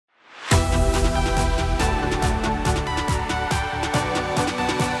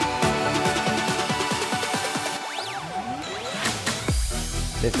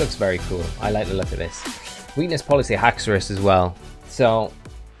This looks very cool. I like the look of this. Weakness policy Haxorus as well. So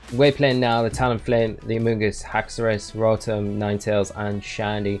we're playing now the Talonflame, the Amoonguss, Haxorus, Rotom, Ninetales, and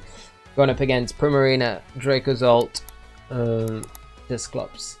Shandy. Going up against Primarina, Dracozolt,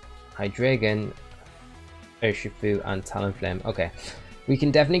 Dusclops, Hydreigon, Urshifu, and Talonflame. Okay, we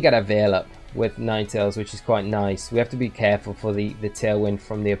can definitely get a Veil up with Ninetales, which is quite nice. We have to be careful for the Tailwind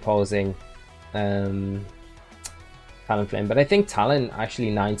from the opposing Talonflame, but I think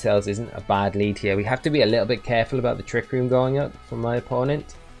actually Ninetales isn't a bad lead here. We have to be a little bit careful about the Trick Room going up from my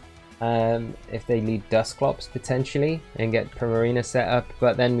opponent. If they lead Dusclops potentially and get Primarina set up,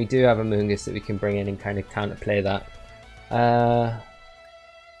 but then we do have a Amoonguss that we can bring in and kind of counterplay that.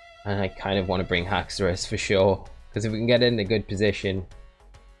 And I kind of want to bring Haxorus for sure, because if we can get it in a good position,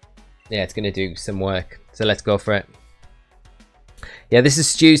 yeah, it's going to do some work. So let's go for it. Yeah, this is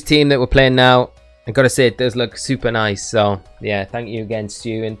Stu's team that we're playing now. I gotta say, it does look super nice. So yeah, thank you again,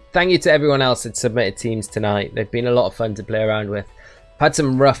 Stu, and thank you to everyone else that submitted teams tonight. They've been a lot of fun to play around with. Had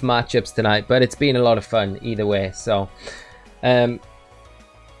some rough matchups tonight, but it's been a lot of fun either way. So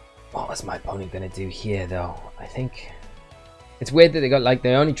what was my opponent gonna do here though? I think it's weird that they got like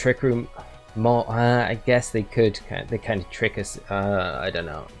the only Trick Room more. I guess they could kind of trick us. I don't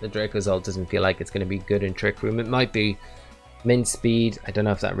know. The Dracozolt doesn't feel like it's going to be good in Trick Room. It might be Min Speed. I don't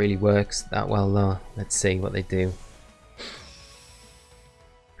know if that really works that well though. Let's see what they do.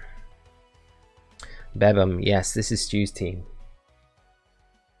 Bebum, yes, this is Stu's team.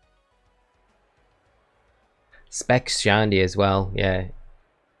 Specs Shandy as well, yeah.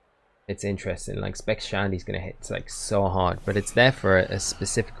 It's interesting, like Specs Shandy's gonna hit like so hard, but it's there for a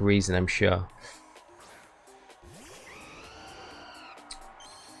specific reason, I'm sure.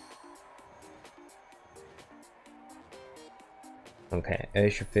 Okay,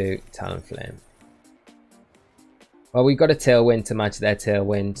 Urshifu, Talonflame. Well, we've got a Tailwind to match their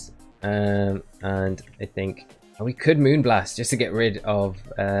Tailwind, and I think we could Moonblast just to get rid of.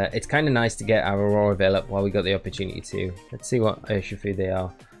 It's kind of nice to get our Aurora Veil up while we got the opportunity to. Let's see what Urshifu they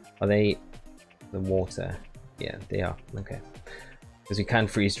are. Are they the water? Yeah, they are. Okay, because we can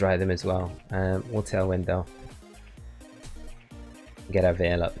freeze dry them as well. We'll Tailwind though. Get our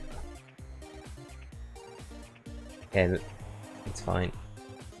Veil up. Okay, it's fine.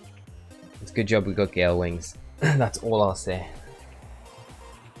 It's a good job we got Gale Wings. That's all I'll say.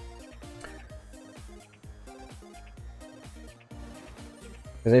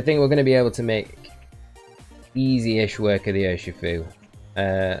 Because I think we're going to be able to make easy-ish work of the Urshifu.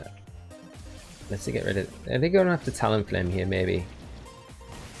 Let's get rid of... Are they going after Talonflame here, maybe?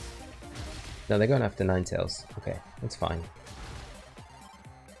 No, they're going after Ninetales. Okay, that's fine.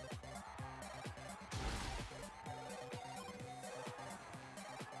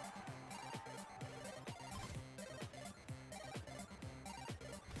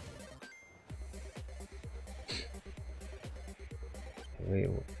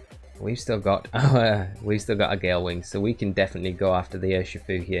 We've still got our Gale Wings, so we can definitely go after the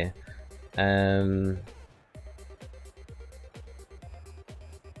Urshifu here.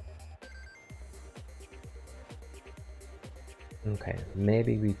 Okay,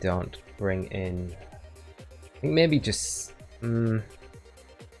 maybe we don't bring in. I think maybe just. I'm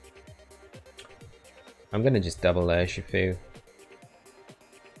gonna just double Urshifu.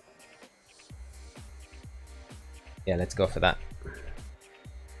 Yeah, let's go for that.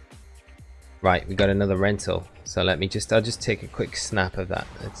 Right, we got another rental, so I'll just take a quick snap of that.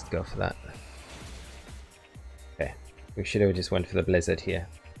 Let's go for that. Okay, we should have just went for the Blizzard here.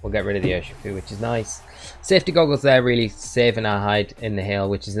 We'll get rid of the Urshifu, which is nice. Safety goggles there, really saving our hide in the hail,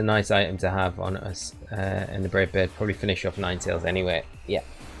 which is a nice item to have on us. And the Brave Bird probably finish off Ninetales anyway. Yeah,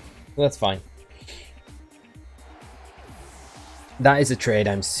 well, that's fine. That is a trade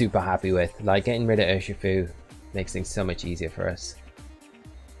I'm super happy with. Like, getting rid of Urshifu makes things so much easier for us.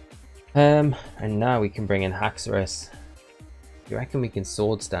 And now we can bring in Haxorus. You reckon we can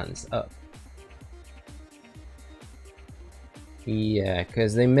Sword Stance up? Yeah,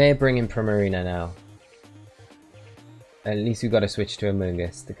 because they may bring in Primarina now. At least we've got to switch to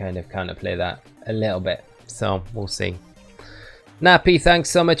Amoonguss to kind of counterplay that a little bit. So, we'll see. Nappy, thanks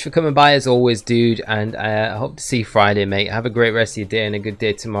so much for coming by as always, dude. And I hope to see you Friday, mate. Have a great rest of your day and a good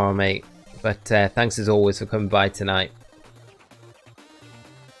day tomorrow, mate. But thanks as always for coming by tonight.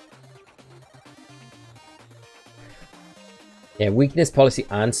 Yeah, weakness policy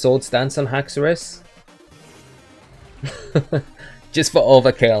and sword stance on Haxorus. Just for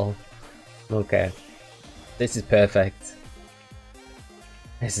overkill. Okay. This is perfect.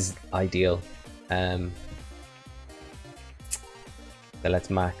 This is ideal. So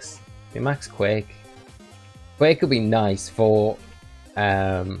let's max. We max Quake. Quake will be nice for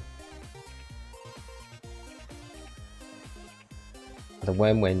The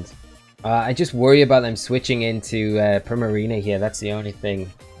Wormwind. I just worry about them switching into Primarina here. That's the only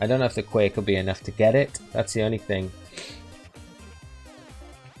thing. I don't know if the Quake will be enough to get it. That's the only thing.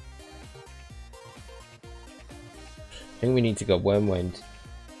 I think we need to go Wormwind.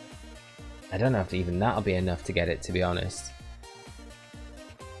 I don't know if even that'll be enough to get it, to be honest.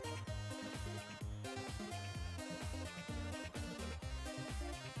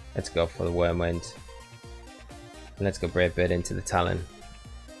 Let's go for the Wormwind. And let's go Brave Bird into the Talon.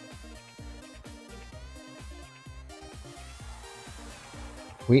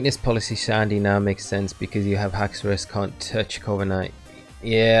 Weakness policy Shandy now makes sense because you have Haxorus can't touch Covenant.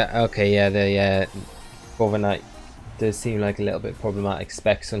 Yeah, okay, yeah, the Covenant does seem like a little bit problematic.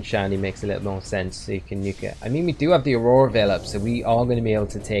 Specs on Shandy makes a little more sense, so you can nuke it. I mean, we do have the Aurora Veil up, so we are going to be able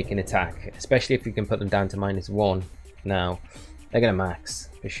to take an attack, especially if we can put them down to -1 now. They're going to max,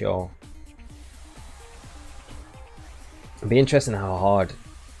 for sure. It'll be interesting how hard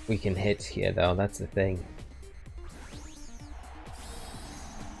we can hit here, though, that's the thing.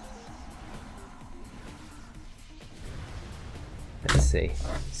 Let's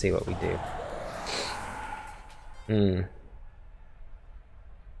see what we do.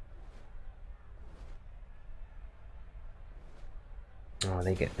 Oh,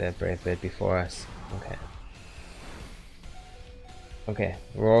 they get their Brave Bird before us. Okay. Okay,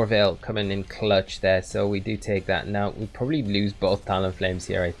 Aurora Veil coming in clutch there, so we do take that. Now, we probably lose both Talonflames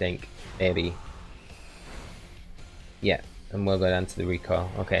here, I think. Maybe. Yeah, and we'll go down to the recoil.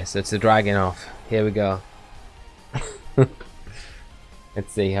 Okay, so it's the Dragon off. Here we go.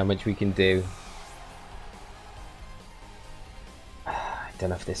 Let's see how much we can do. I don't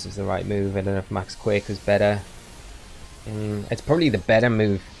know if this was the right move. I don't know if Max Quake was better. It's probably the better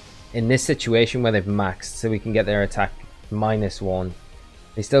move in this situation where they've maxed, so we can get their attack -1.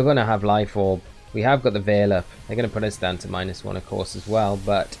 They're still going to have Life Orb. We have got the Veil up. They're going to put us down to -1, of course, as well.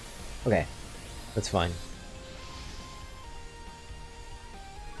 But okay, that's fine.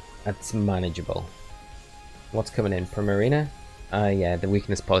 That's manageable. What's coming in? Primarina? Yeah, the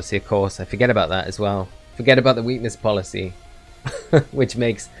weakness policy, of course. I forget about that as well. Forget about the weakness policy, which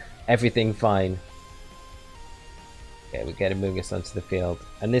makes everything fine. Okay, we get a Mungus onto the field,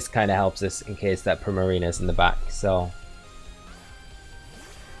 and this kind of helps us in case that Primarina's in the back. So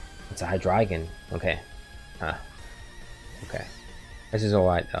it's a Hydreigon. Okay. Huh. Okay. This is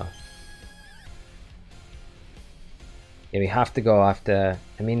alright though. Yeah, we have to go after.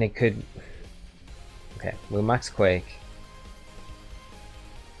 I mean, they could. Okay, we'll Max Quake.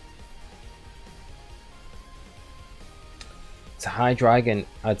 It's a Hydreigon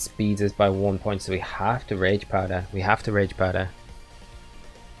outspeeds us by 1 point, so we have to Rage Powder. We have to Rage Powder.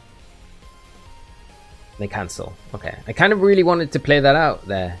 They cancel. Okay. I kind of really wanted to play that out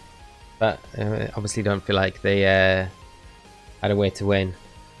there, but obviously don't feel like they had a way to win.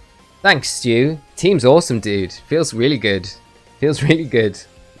 Thanks, Stu. Team's awesome, dude. Feels really good. Feels really good.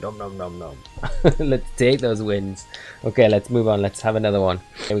 Nom nom nom nom. Let's take those wins. Okay, let's move on. Let's have another one.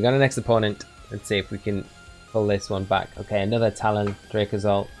 Okay, we got our next opponent. Let's see if we can pull this one back. Okay, another Talon,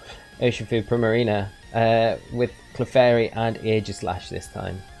 Dracozolt, Urshifu, Primarina, with Clefairy and Aegislash this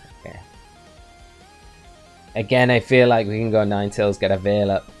time. Okay. Again, I feel like we can go Ninetales, get a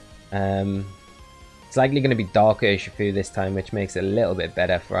Veil up. It's likely going to be Dark Urshifu this time, which makes it a little bit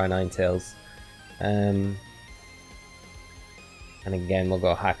better for our Ninetales. And again, we'll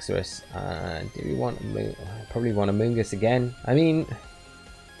go Haxorus. Do we want a probably want a Mungus again? I mean,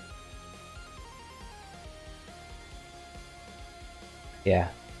 yeah,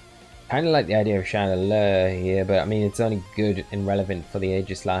 kind of like the idea of Chandelier here, but I mean, it's only good and relevant for the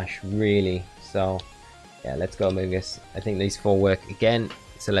Aegislash, really. So, yeah, let's go Mungus. I think these four work again.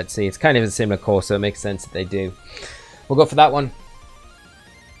 So let's see. It's kind of a similar course, so it makes sense that they do. We'll go for that one.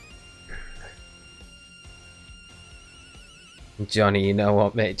 Johnny, you know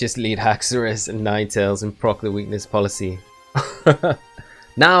what, mate? Just lead Haxorus and Ninetales and proc the weakness policy.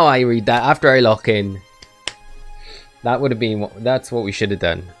 Now I read that after I lock in. That would have been. That's what we should have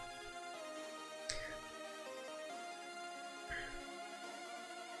done.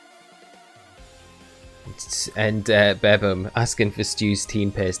 And Bebum asking for Stu's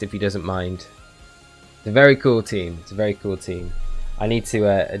team paste if he doesn't mind. It's a very cool team. It's a very cool team. I need to.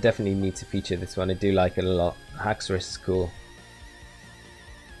 I definitely need to feature this one. I do like it a lot. Haxorus is cool.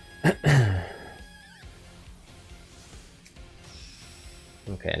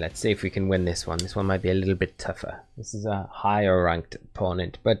 Okay, let's see if we can win this one. This one might be a little bit tougher. This is a higher ranked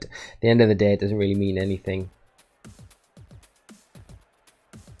opponent, but at the end of the day, it doesn't really mean anything.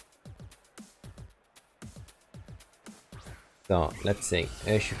 So let's see.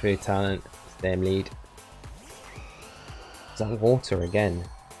 Urshifu talent, same lead. Is that water again?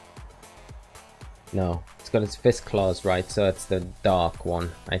 No, it's got its fist claws, right? So it's the dark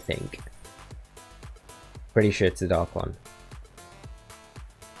one, I think. Pretty sure it's the dark one.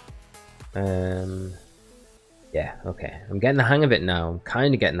 Yeah, okay. I'm getting the hang of it now. I'm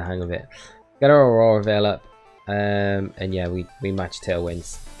kind of getting the hang of it. Get our Aurora Veil up. And yeah, we match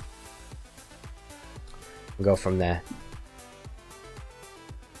Tailwinds. And go from there.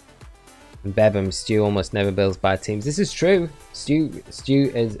 Bebum, Stu almost never builds bad teams. This is true. Stu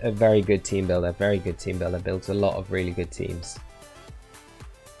is a very good team builder. Very good team builder. Builds a lot of really good teams.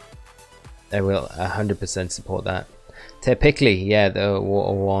 I will 100% support that. Typically, yeah, the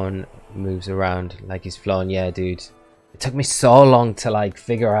water one moves around like he's flown. Yeah, dude. It took me so long to like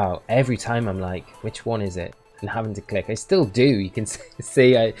figure out. Every time I'm like, which one is it? And having to click. I still do. You can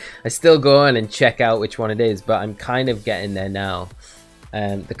see I still go in and check out which one it is, but I'm kind of getting there now.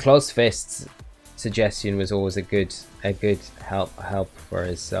 The closed fists suggestion was always a good help for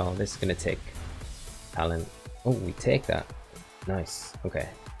us. So this is gonna take talent. Oh, we take that. Nice. Okay.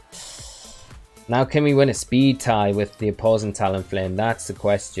 Now can we win a speed tie with the opposing Talonflame? That's the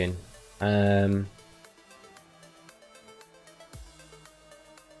question.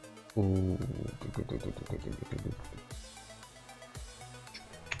 Ooh.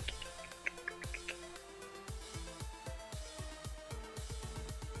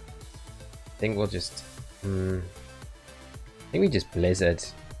 I think we'll just I think we just Blizzard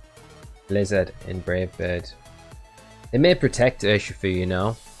and Brave Bird. They may protect Urshifu, you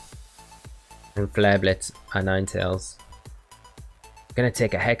know, and Flare Blitz and Ninetales. Gonna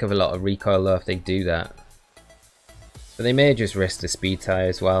take a heck of a lot of recoil though if they do that. But they may just risk the speed tie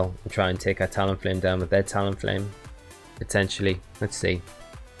as well and try and take our Talonflame down with their Talonflame. Potentially. Let's see.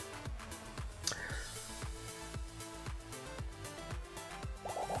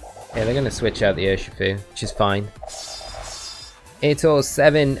 Yeah, they're going to switch out the Urshifu, which is fine.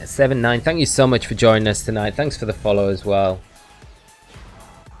 80779, thank you so much for joining us tonight. Thanks for the follow as well.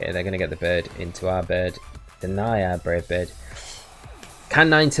 Okay, they're going to get the bird into our bird. Deny our Brave Bird. Can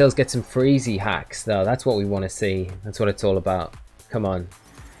Ninetales get some freezy hacks though? That's what we want to see. That's what it's all about. Come on.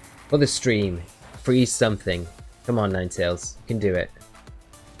 For the stream. Freeze something. Come on, Ninetales. You can do it.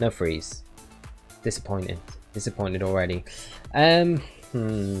 No freeze. Disappointed. Disappointed already. Do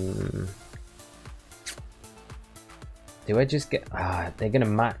I just get... they're gonna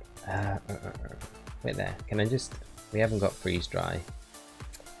match... wait there. Can I just... We haven't got freeze dry.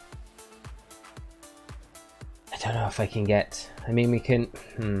 I don't know if I can get... I mean, we can...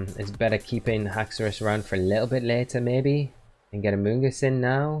 it's better keeping Haxorus around for a little bit later, maybe? And get a Mungus in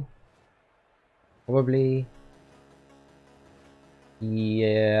now? Probably...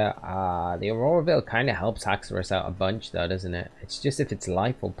 Yeah, the Aurora Veil kind of helps Haxorus out a bunch though, doesn't it? It's just if it's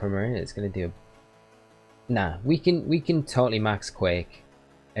Life or Primarina, it's going to do... Nah, we can totally max Quake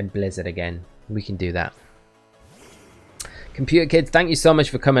and Blizzard again. We can do that. Computer Kids, thank you so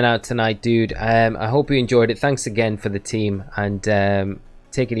much for coming out tonight, dude. I hope you enjoyed it. Thanks again for the team, and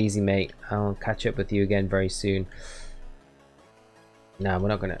take it easy, mate. I'll catch up with you again very soon. Nah, we're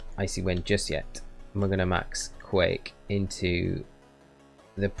not going to Icy Wind just yet. We're going to max Quake into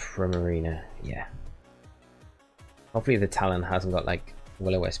the Primarina. Yeah. Hopefully the Talon hasn't got like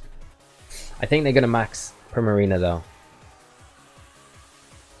Will-O-Wisp. I think they're going to max Primarina though.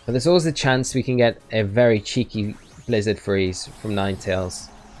 But there's always a chance we can get a very cheeky Blizzard freeze from Ninetales.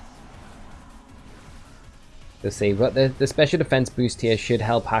 We'll see. But the special defense boost here should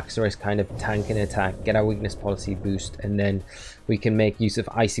help Haxorus kind of tank an attack, get our weakness policy boost, and then we can make use of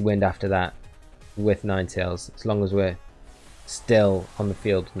Icy Wind after that with Ninetales, as long as we're still on the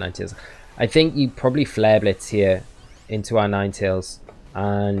field with Ninetales. I think you probably Flare Blitz here into our Ninetales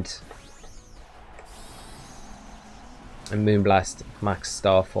and Moonblast max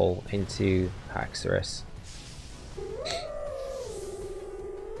Starfall into Haxorus.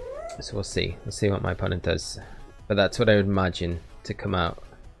 So we'll see what my opponent does, but that's what I would imagine to come out.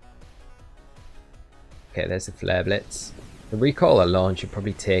 Okay, there's the Flare Blitz. The recoil alone should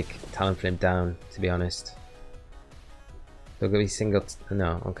probably take Talonflame down, to be honest. They're going to be single...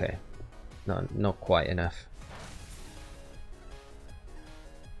 No, okay. Not quite enough.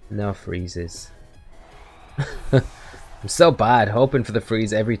 No freezes. I'm so bad, hoping for the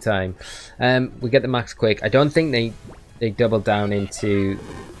freeze every time. We get the max Quake. I don't think they double down into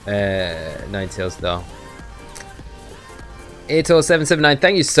Ninetales though. 80779,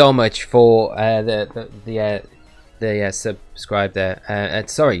 thank you so much for the subscribe there.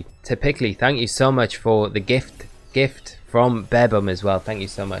 Sorry, Typically, thank you so much for the gift from Bebum as well. Thank you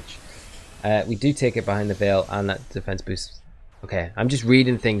so much. We do take it behind the veil and that defense boost Okay, I'm just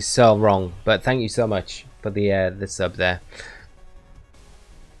reading things so wrong, but thank you so much for the sub there.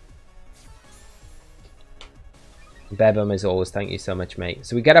 Bebum as always, thank you so much, mate.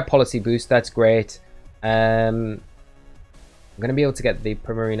 So we get a policy boost, that's great. I'm gonna be able to get the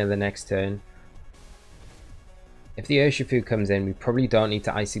Primarina the next turn. If the Urshifu comes in, we probably don't need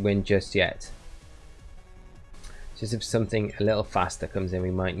to Icy Wind just yet. Just if something a little faster comes in,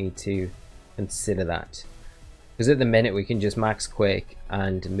 we might need to consider that. Because at the minute we can just Max Quake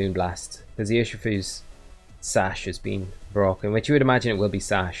and Moonblast. Because the Urshifu's sash has been broken, which you would imagine it will be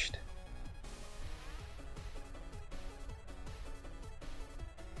sashed.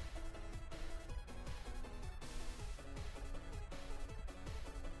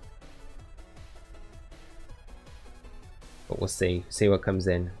 But we'll see what comes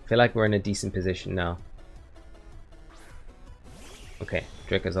in. I feel like we're in a decent position now. Okay,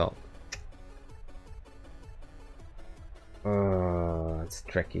 Dracozolt. Oh, it's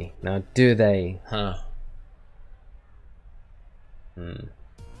tricky. Now, do they? Huh. Do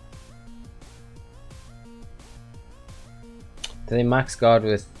they max guard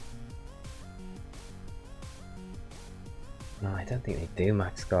with... No, I don't think they do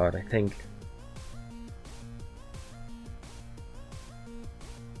max guard. I think...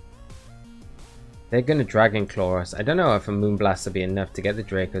 they're going to Dragon Claw us. I don't know if a Moonblast will be enough to get the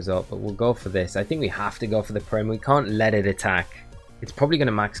Dracozolt, but we'll go for this. I think we have to go for the Prim. We can't let it attack. It's probably going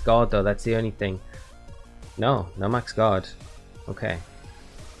to max guard though, that's the only thing. No max guard. Okay.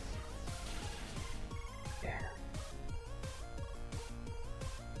 Yeah.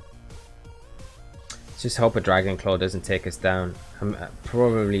 Let's just hope a Dragon Claw doesn't take us down. I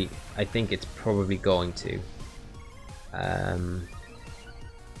think it's probably going to.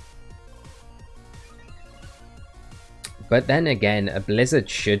 But then again, a Blizzard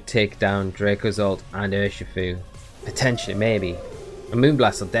should take down Dracozolt and Urshifu. Potentially, maybe. A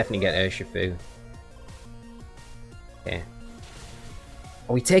Moonblast will definitely get Urshifu. Yeah.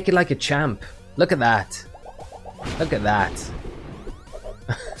 Oh, we take it like a champ. Look at that. Look at that.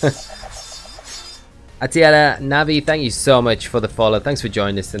 Atiela, Navi, thank you so much for the follow. Thanks for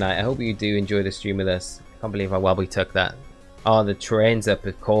joining us tonight. I hope you do enjoy the stream with us. I can't believe how well we took that. Oh, the terrain's up,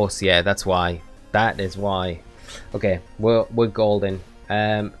 of course. Yeah, that's why. That is why. Okay, we're golden.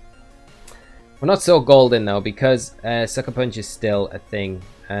 We're not so golden though because Sucker Punch is still a thing.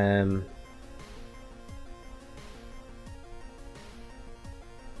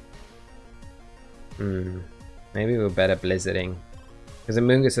 Maybe we're better Blizzarding because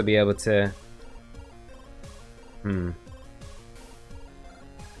Amoonguss will be able to.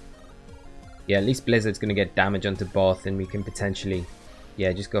 Yeah, at least Blizzard's gonna get damage onto both, and we can potentially,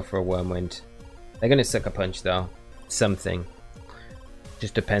 yeah, just go for a Wormwind. They're going to Sucker Punch though. Something.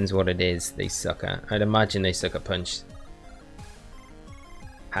 Just depends what it is they sucker. I'd imagine they Sucker Punch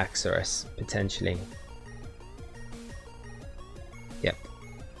Haxorus, potentially. Yep.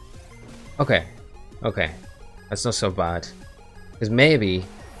 Okay. Okay. That's not so bad. Because maybe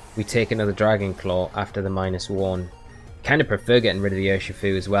we take another Dragon Claw after the -1. Kind of prefer getting rid of the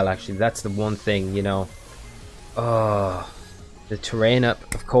Urshifu as well, actually. That's the one thing, you know. Oh. The terrain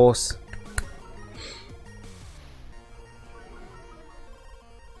up, of course.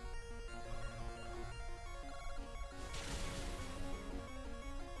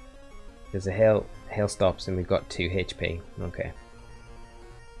 There's a hail stops and we've got 2 HP. Okay.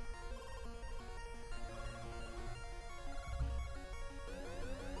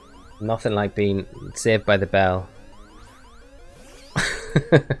 Nothing like being saved by the bell.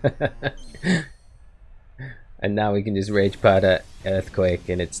 And now we can just Rage Powder Earthquake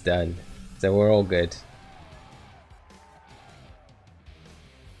and it's done. So we're all good.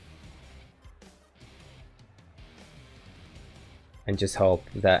 And just hope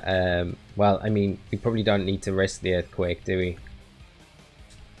that, well, I mean, we probably don't need to risk the Earthquake, do we?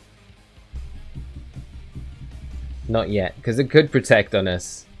 Not yet, because it could protect on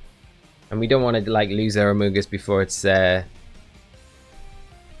us. And we don't want to, like, lose our Amoonguss before it's, I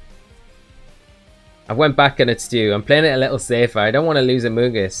went back on its due. I'm playing it a little safer. I don't want to lose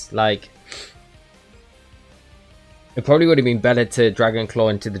Amoonguss. Like, it probably would have been better to Dragon Claw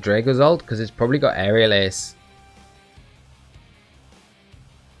into the Dracozolt, because it's probably got Aerial Ace.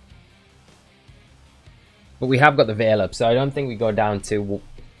 But we have got the Veil up, so I don't think we go down to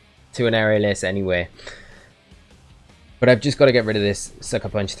an Aerial Ace anyway. But I've just got to get rid of this Sucker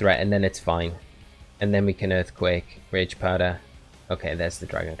Punch threat, and then it's fine. And then we can Earthquake, Rage Powder. Okay, there's the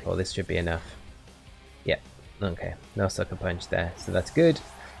Dragon Claw. This should be enough. Yeah, okay. No Sucker Punch there, so that's good.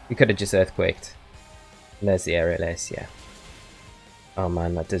 We could have just Earthquaked. And there's the Aerial Ace, yeah. Oh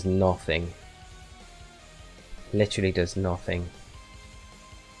man, that does nothing. Literally does nothing.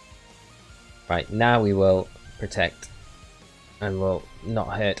 Right, now we will protect. And we'll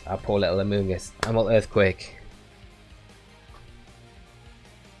not hurt our poor little Amoonguss. And we'll Earthquake.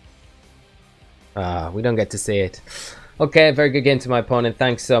 Ah, we don't get to see it. Okay, very good game to my opponent.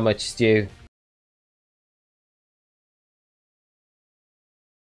 Thanks so much, Stu.